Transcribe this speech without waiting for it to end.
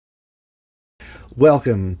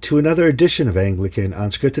Welcome to another edition of Anglican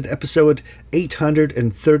Unscripted, episode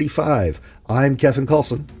 835. I'm Kevin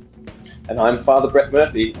Coulson. And I'm Father Brett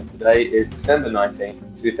Murphy, and today is December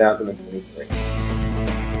 19th, 2023.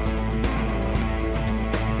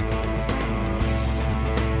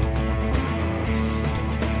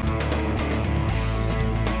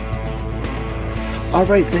 All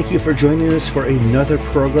right, thank you for joining us for another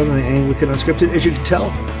program on Anglican Unscripted. As you can tell,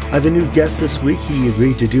 I have a new guest this week. He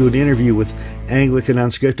agreed to do an interview with Anglican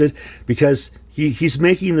Unscripted because he's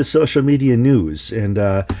making the social media news. And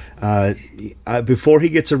before he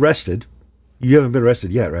gets arrested, you haven't been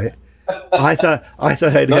arrested yet, right? I thought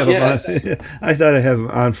I'd have him on. I thought I'd have him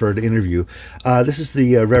on for an interview. This is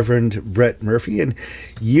the Reverend Brett Murphy, and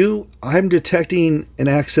I'm detecting an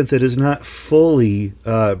accent that is not fully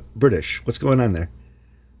British. What's going on there?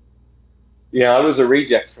 Yeah, I was a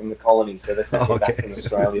reject from the colony, so they sent me back from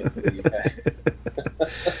Australia to the UK.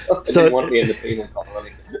 They didn't want me in the penal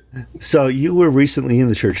colony. So you were recently in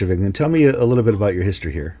the Church of England. Tell me a little bit about your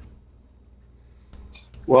history here.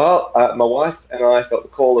 Well, my wife and I felt the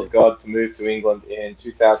call of God to move to England in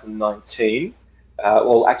 2019.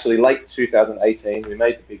 Actually, late 2018. We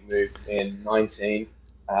made the big move in 19,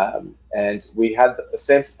 and we had a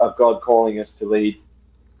sense of God calling us to lead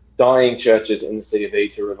dying churches in the C of E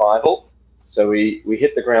to revival. So we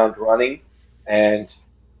hit the ground running, and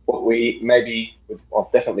what we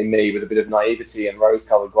definitely me, with a bit of naivety and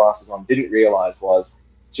rose-colored glasses on, didn't realize was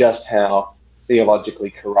just how theologically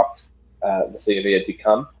corrupt the C of E had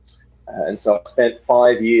become. And so I spent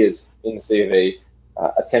 5 years in the C of E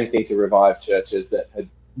attempting to revive churches that had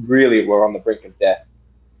really were on the brink of death.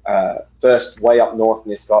 First way up north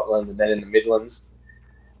near Scotland, and then in the Midlands.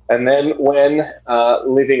 And then when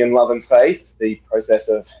living in love and faith, the process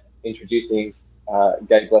of introducing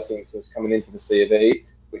gay blessings was coming into the C of E,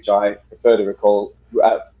 which I prefer to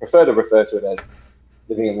refer to it as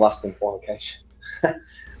living in lust and fornication.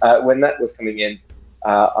 When that was coming in,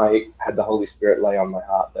 I had the Holy Spirit lay on my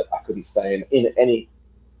heart that I couldn't stay in any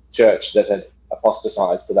church that had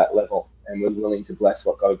apostatized to that level and was willing to bless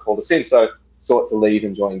what God called us in. So sought to leave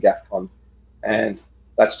and join GAFCON, and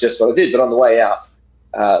that's just what I did. But on the way out,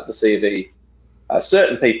 the C of E,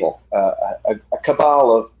 certain people, a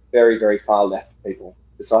cabal of very, very far left people,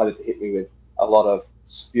 decided to hit me with a lot of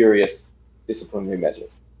spurious disciplinary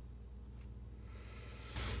measures.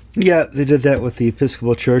 Yeah, they did that with the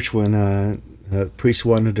Episcopal Church when priests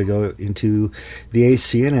wanted to go into the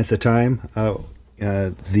AC, and at the time,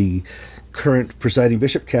 the current presiding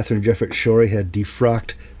bishop, Catherine Jefferts Schori, had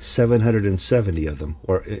defrocked 770 of them,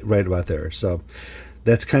 or right about there. So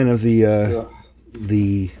that's kind of the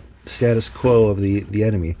status quo of the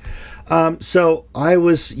enemy. So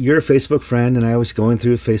you're a Facebook friend, and I was going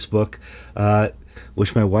through Facebook,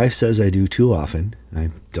 which my wife says I do too often. I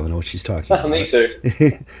don't know what she's talking about. Me too.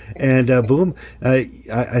 And boom,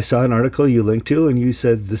 I saw an article you linked to, and you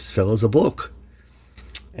said this fellow's a bloke.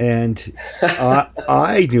 And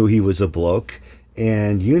I knew he was a bloke,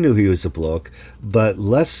 and you knew he was a bloke, but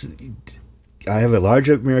I have a large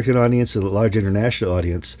American audience and a large international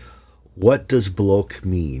audience. What does bloke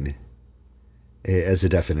mean as a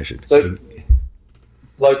definition? So,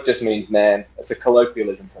 bloke just means man. It's a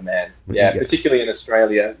colloquialism for man. Yeah, particularly in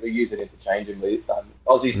Australia, we use it interchangeably.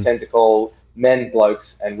 Aussies tend to call men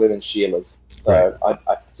blokes and women sheelers. So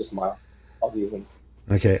it's just my Aussieisms.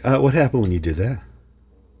 Okay, what happened when you did that?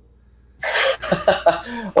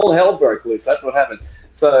 All hell broke loose. That's what happened.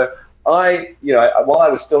 So while I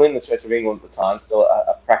was still in the Church of England at the time, still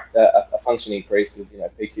a functioning priest with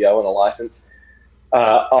PTO and a license,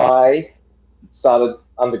 I started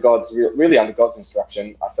under God's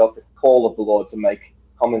instruction. I felt the call of the Lord to make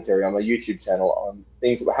commentary on my YouTube channel on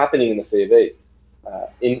things that were happening in the C of E.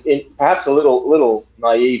 In perhaps a little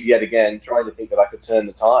naive yet again, trying to think that I could turn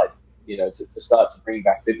the tide, to start to bring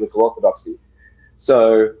back biblical orthodoxy.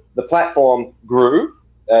 So the platform grew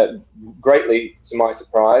greatly to my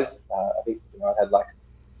surprise. I think I had like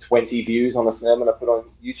 20 views on a sermon I put on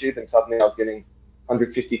YouTube, and suddenly I was getting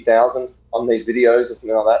 150,000 on these videos or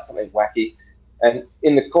something like that, something wacky. And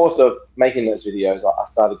in the course of making those videos, I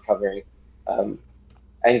started covering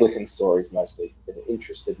Anglican stories mostly that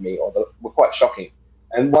interested me or that were quite shocking.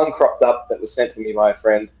 And one cropped up that was sent to me by a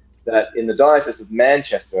friend that in the Diocese of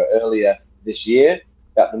Manchester earlier this year,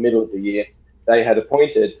 about the middle of the year, they had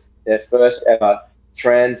appointed their first ever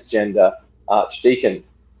transgender archdeacon.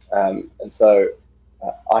 And so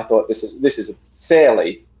I thought this is a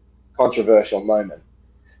fairly controversial moment.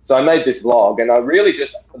 So I made this vlog, and I really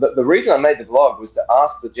just, the reason I made the vlog was to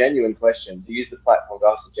ask the genuine question, to use the platform to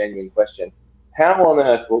ask the genuine question, how on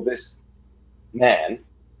earth will this man,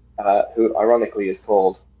 who ironically is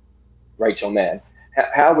called Rachel Mann?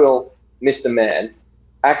 How will Mr. Mann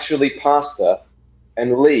actually pastor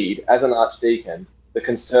and lead as an archdeacon the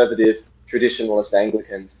conservative traditionalist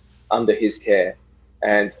Anglicans under his care?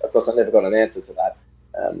 And of course, I never got an answer to that.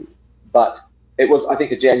 But it was, I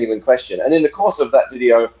think, a genuine question. And in the course of that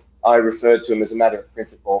video, I referred to him as a matter of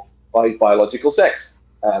principle by his biological sex.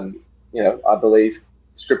 I believe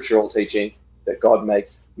scriptural teaching that God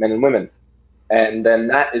makes men and women. And then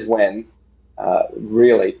that is when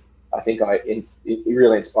really, I think it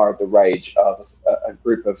really inspired the rage of a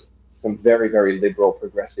group of some very, very liberal,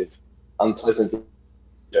 progressive, unpleasant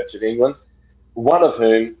Church of England, one of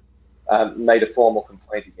whom made a formal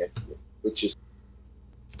complaint against me, which is...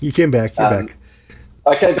 You came back, you're back.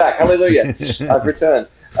 I came back, hallelujah. I've returned.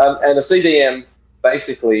 And a CDM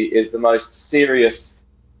basically is the most serious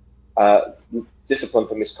discipline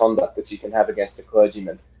for misconduct that you can have against a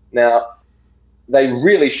clergyman. Now, they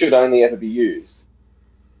really should only ever be used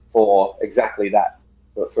for exactly that,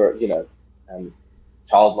 for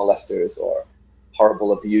child molesters or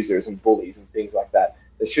horrible abusers and bullies and things like that.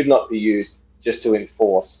 They should not be used just to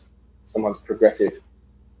enforce someone's progressive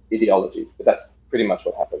ideology. But that's pretty much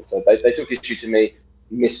what happened. So they took issue to me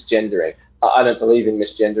misgendering. I don't believe in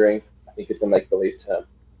misgendering. I think it's a make-believe term.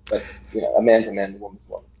 But, a man's a man, a woman's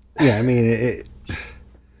a woman. Yeah, I mean,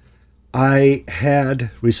 I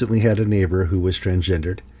had recently had a neighbor who was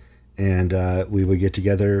transgendered, and we would get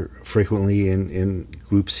together frequently in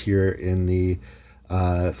groups here in the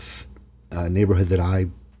neighborhood that I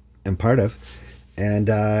am part of, and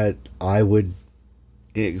I would,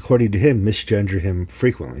 according to him, misgender him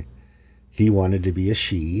frequently. He wanted to be a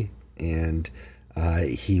she, and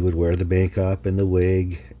he would wear the makeup and the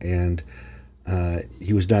wig, and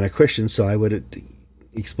he was not a Christian, so I would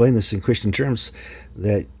explain this in Christian terms,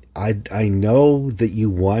 that I know that you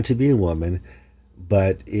want to be a woman,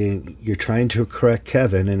 but you're trying to correct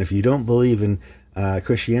Kevin, and if you don't believe in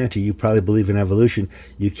Christianity, you probably believe in evolution.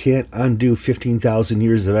 You can't undo 15,000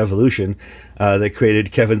 years of evolution that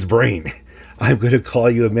created Kevin's brain. I'm going to call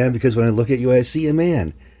you a man because when I look at you, I see a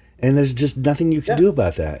man. And there's just nothing you can do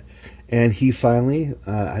about that. And he finally,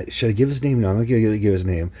 should I give his name? No, I'm not going to give his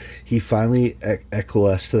name. He finally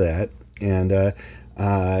acquiesced to that and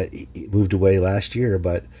he moved away last year.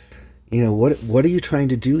 But, what are you trying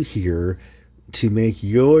to do here to make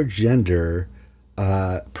your gender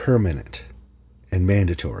permanent and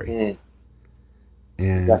mandatory?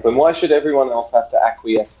 And exactly. And why should everyone else have to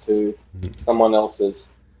acquiesce to someone else's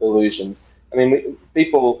illusions? I mean,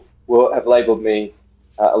 people will have labelled me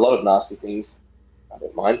a lot of nasty things. I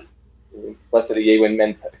don't mind. Blessed are ye when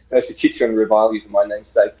men persecute you and revile you for my name's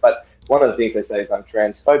sake. But one of the things they say is I'm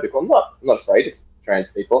transphobic. Well, I'm not afraid of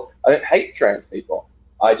trans people. I don't hate trans people.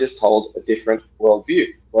 I just hold a different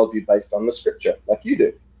worldview based on the scripture, like you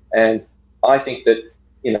do. And I think that,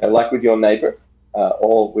 like with your neighbour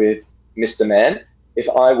or with Mr. Mann, if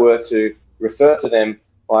I were to refer to them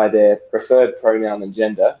by their preferred pronoun and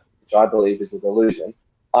gender, which I believe is a delusion,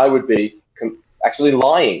 I would be actually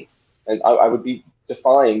lying, and I would be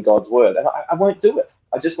defying God's word, and I won't do it.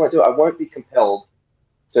 I just won't do it. I won't be compelled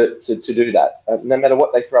to do that. No matter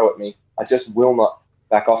what they throw at me, I just will not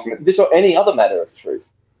back off from it. This or any other matter of truth.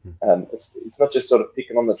 It's not just sort of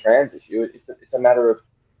picking on the trans issue. It's a matter of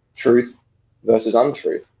truth versus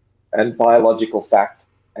untruth, and biological fact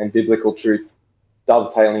and biblical truth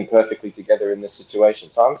dovetailing perfectly together in this situation.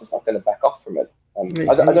 So I'm just not going to back off from it.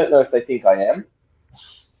 I don't know if they think I am.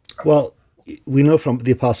 Well, we know from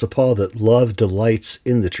the Apostle Paul that love delights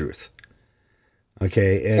in the truth.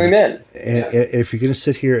 Okay, and, Amen. And if you're going to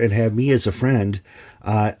sit here and have me as a friend,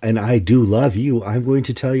 and I do love you, I'm going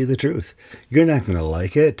to tell you the truth. You're not going to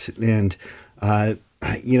like it, and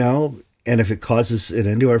and if it causes an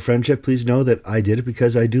end to our friendship, please know that I did it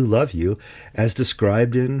because I do love you, as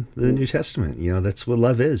described in the New Testament. That's what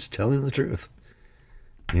love is: telling the truth.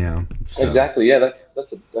 So. Exactly. Yeah,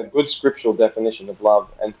 that's a good scriptural definition of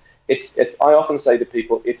love, and it's. I often say to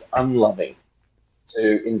people, it's unloving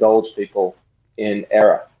to indulge people in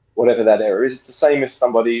error, whatever that error is. It's the same if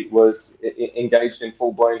somebody was engaged in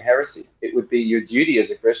full-blown heresy. It would be your duty as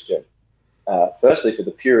a Christian, firstly for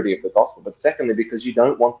the purity of the gospel, but secondly because you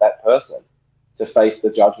don't want that person to face the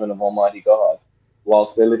judgment of Almighty God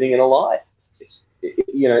whilst they're living in a lie.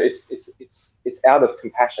 It's out of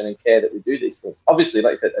compassion and care that we do these things. Obviously,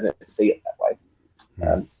 like I said, I don't see it that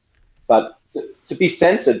way. But to be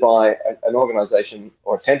censored by an organization,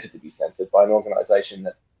 or attempted to be censored by an organization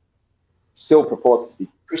that still purports to be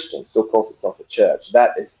Christian, still calls itself a church,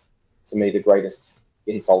 that is, to me, the greatest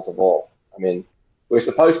insult of all. I mean, we're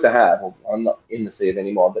supposed to have, well, I'm not in the sea of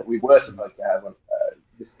anymore, but we were supposed to have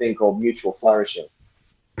this thing called mutual flourishing.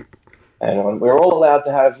 And we're all allowed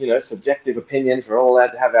to have, subjective opinions. We're all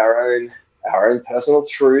allowed to have our own personal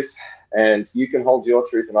truth, and you can hold your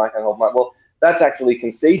truth and I can hold mine. Well, that's actually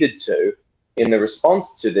conceded to in the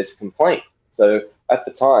response to this complaint. So at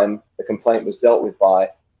the time, the complaint was dealt with by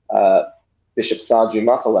Bishop Sarju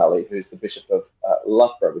Mathalali, who's the Bishop of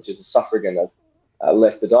Loughborough, which is a suffragan of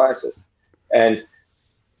Leicester Diocese. And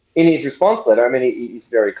in his response letter, I mean, he's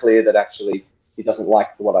very clear that actually he doesn't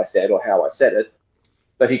like what I said or how I said it,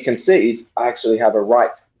 but he concedes I actually have a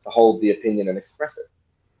right to hold the opinion and express it.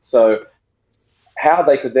 So how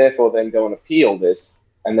they could therefore then go and appeal this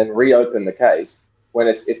and then reopen the case when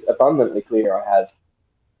it's abundantly clear I have,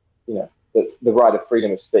 the right of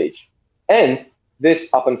freedom of speech. And this,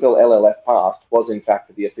 up until LLF passed, was in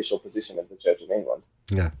fact the official position of the Church of England.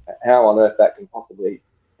 Yeah. How on earth that can possibly,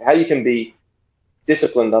 how you can be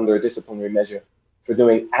disciplined under a disciplinary measure for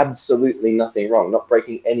doing absolutely nothing wrong, not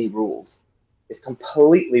breaking any rules, is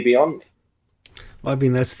completely beyond me. Well, I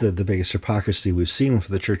mean, that's the biggest hypocrisy we've seen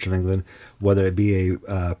for the Church of England, whether it be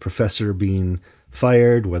a professor being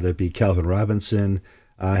fired, whether it be Calvin Robinson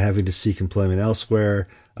having to seek employment elsewhere,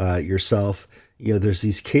 yourself. There's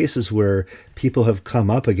these cases where people have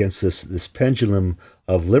come up against this pendulum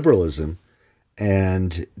of liberalism,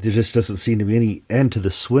 and there just doesn't seem to be any end to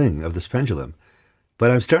the swing of this pendulum.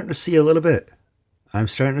 But I'm starting to see a little bit. I'm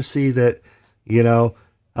starting to see that,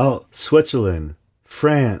 Switzerland,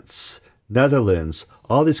 France, Netherlands,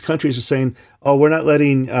 all these countries are saying, oh, we're not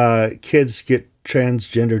letting kids get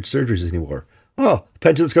transgendered surgeries anymore. Oh, the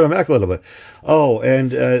pendulum's coming back a little bit. Oh,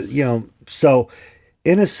 and, so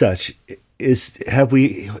in as such, have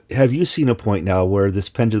you seen a point now where this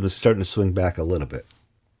pendulum is starting to swing back a little bit?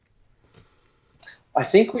 I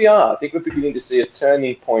think we are. I think we're beginning to see a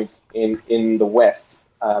turning point in the West.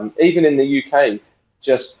 Even in the UK,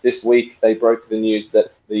 just this week, they broke the news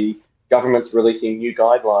that the government's releasing new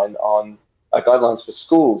guidelines for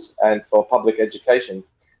schools and for public education,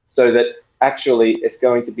 so that actually it's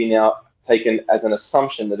going to be now taken as an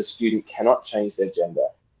assumption that a student cannot change their gender,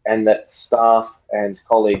 and that staff and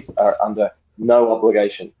colleagues are under no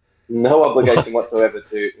obligation whatsoever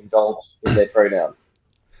to indulge in their pronouns.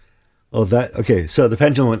 Oh, okay. So the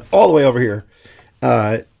pendulum went all the way over here.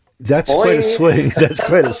 That's Boing. Quite a swing. That's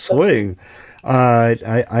quite a swing.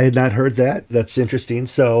 I had not heard that. That's interesting.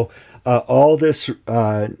 So all this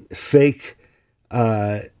fake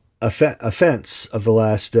offense of the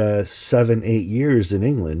last 7-8 years in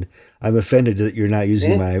England, I'm offended that you're not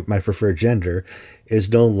using my preferred gender,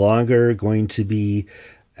 is no longer going to be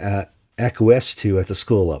acquiesced to at the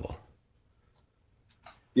school level.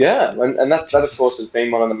 Yeah, and that of course has been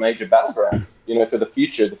one of the major battlegrounds, for the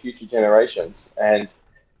future generations. And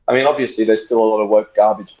I mean, obviously there's still a lot of woke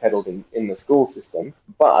garbage peddled in the school system,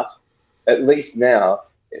 but at least now,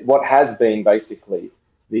 what has been basically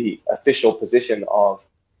the official position of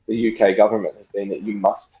the UK government has been that you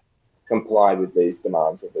must comply with these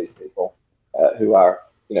demands of these people who are,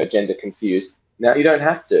 gender confused. Now you don't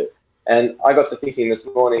have to. And I got to thinking this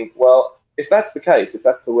morning, well, if that's the case, if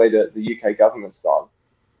that's the way that the UK government's gone,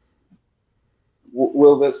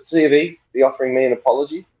 will the C of E be offering me an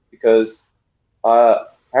apology? Because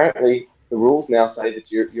apparently the rules now say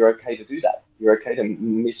that you're okay to do that. You're okay to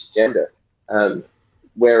misgender.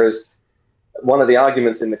 Whereas one of the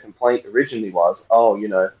arguments in the complaint originally was,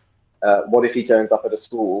 what if he turns up at a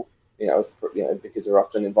school, because they're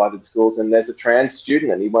often invited to schools, and there's a trans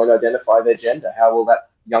student and he won't identify their gender. How will that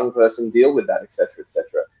young person deal with that, et cetera, et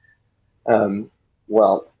cetera?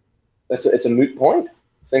 Well, it's a moot point.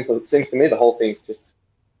 It seems to me the whole thing's just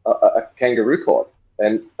a kangaroo court.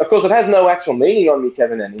 And, of course, it has no actual meaning on me,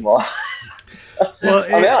 Kevin, anymore. Well,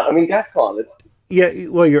 I'm out. I mean, GAFCON. Yeah,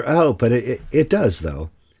 well, you're out, but it does,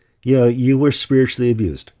 though. You were spiritually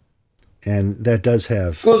abused. And that does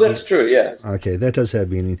have... Well, that's true, yeah. Okay, that does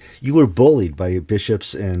have meaning. You were bullied by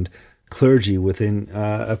bishops and clergy within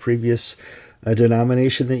a previous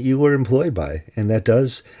denomination that you were employed by. And that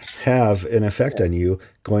does have an effect on you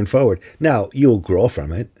going forward. Now, you'll grow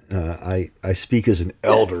from it. I speak as an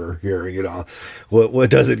elder here,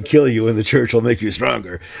 What doesn't kill you in the church will make you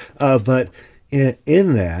stronger. But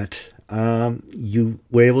in that, you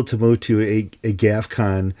were able to move to a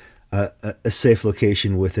GAFCON, a safe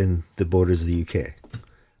location within the borders of the UK.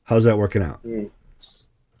 How's that working out?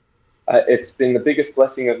 It's been the biggest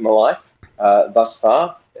blessing of my life thus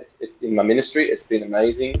far. It's in my ministry. It's been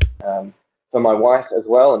amazing. For my wife as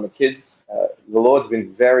well and the kids, the Lord's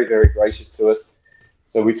been very, very gracious to us.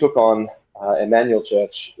 So we took on Emmanuel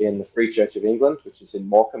Church in the Free Church of England, which is in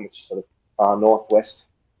Morecambe, which is sort of far northwest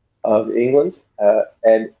of England.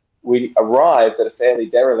 And we arrived at a fairly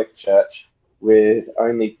derelict church with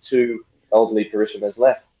only 2 elderly parishioners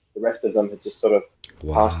left. The rest of them had just sort of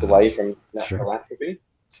Wow. passed away from natural Sure. atrophy.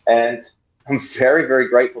 And I'm very, very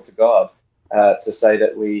grateful to God to say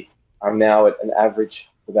that we are now at an average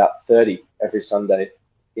of about 30 every Sunday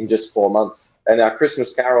in just 4 months. And our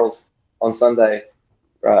Christmas carols on Sunday,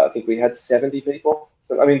 I think we had 70 people.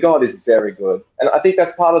 So, I mean, God is very good. And I think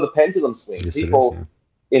that's part of the pendulum swing. Yes, People it is,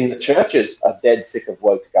 in the churches are dead sick of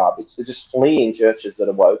woke garbage. They're just fleeing churches that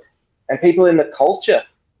are woke. And people in the culture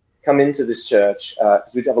come into this church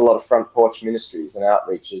because we have a lot of front porch ministries and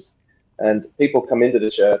outreaches. And people come into the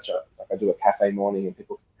church. I do a cafe morning, and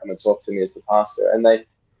people come and talk to me as the pastor. And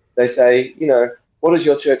they say, what does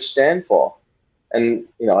your church stand for? And,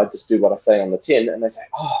 I just do what I say on the tin. And they say,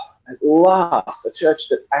 oh, at last, a church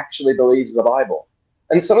that actually believes the Bible.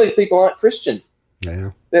 And some of these people aren't Christian.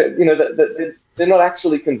 Yeah. They're not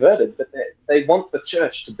actually converted, but they want the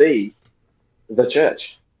church to be the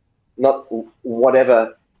church, not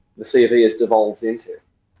whatever the C of E has devolved into.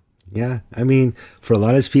 Yeah, I mean, for a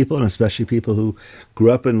lot of people, and especially people who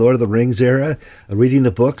grew up in Lord of the Rings era, reading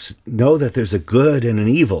the books, know that there's a good and an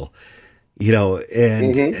evil,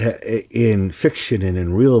 and in fiction and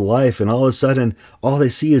in real life, and all of a sudden, all they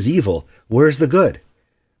see is evil. Where's the good?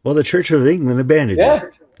 Well, the Church of England abandoned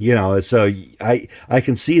it. So I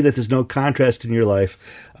can see that there's no contrast in your life.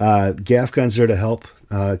 GAFCON's there to help.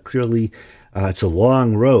 Clearly, it's a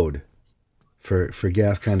long road for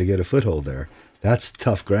GAFCON to get a foothold there. That's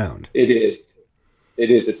tough ground. It is.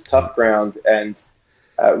 It's tough ground, and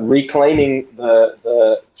reclaiming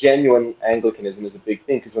the genuine Anglicanism is a big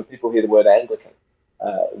thing, because when people hear the word Anglican,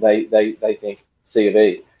 they think C of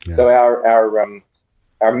E. Yeah. So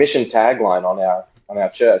our mission tagline on our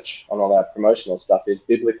church, on all our promotional stuff, is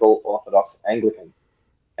Biblical Orthodox Anglican.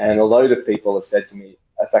 And a load of people have said to me,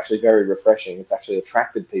 that's actually very refreshing. It's actually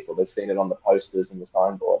attracted people. They've seen it on the posters and the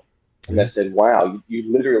signboard. And they said, wow,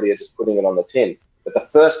 you literally are just putting it on the tin. But the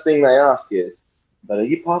first thing they ask is, but are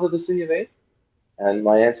you part of the C of E? And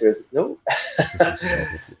my answer is, no.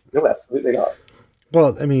 No, absolutely not.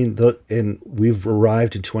 Well, I mean, and we've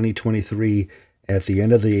arrived in 2023 at the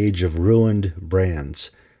end of the age of ruined brands.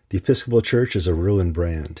 The Episcopal Church is a ruined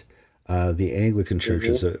brand. The Anglican Church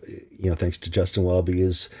is thanks to Justin Welby,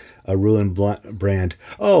 is a ruined brand.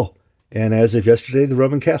 Oh, and as of yesterday, the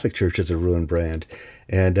Roman Catholic Church is a ruined brand.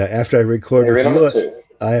 And after I record with you,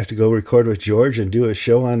 I have to go record with George and do a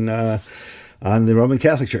show on the Roman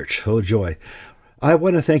Catholic Church. Oh, joy. I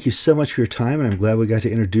want to thank you so much for your time, and I'm glad we got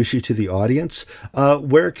to introduce you to the audience.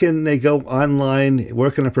 Where can they go online?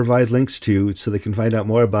 Where can I provide links to so they can find out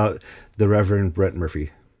more about the Reverend Brett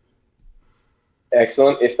Murphy?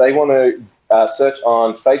 Excellent. If they want to search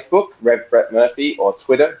on Facebook, Rev Brett Murphy, or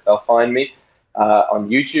Twitter, they'll find me. On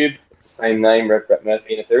YouTube, it's the same name, Rev Brett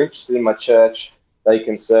Murphy. And if they're interested in my church, they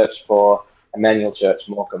can search for Emmanuel Church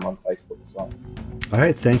Morecambe on Facebook as well. All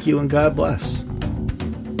right. Thank you, and God bless.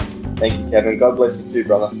 Thank you, Kevin. God bless you too,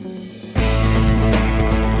 brother.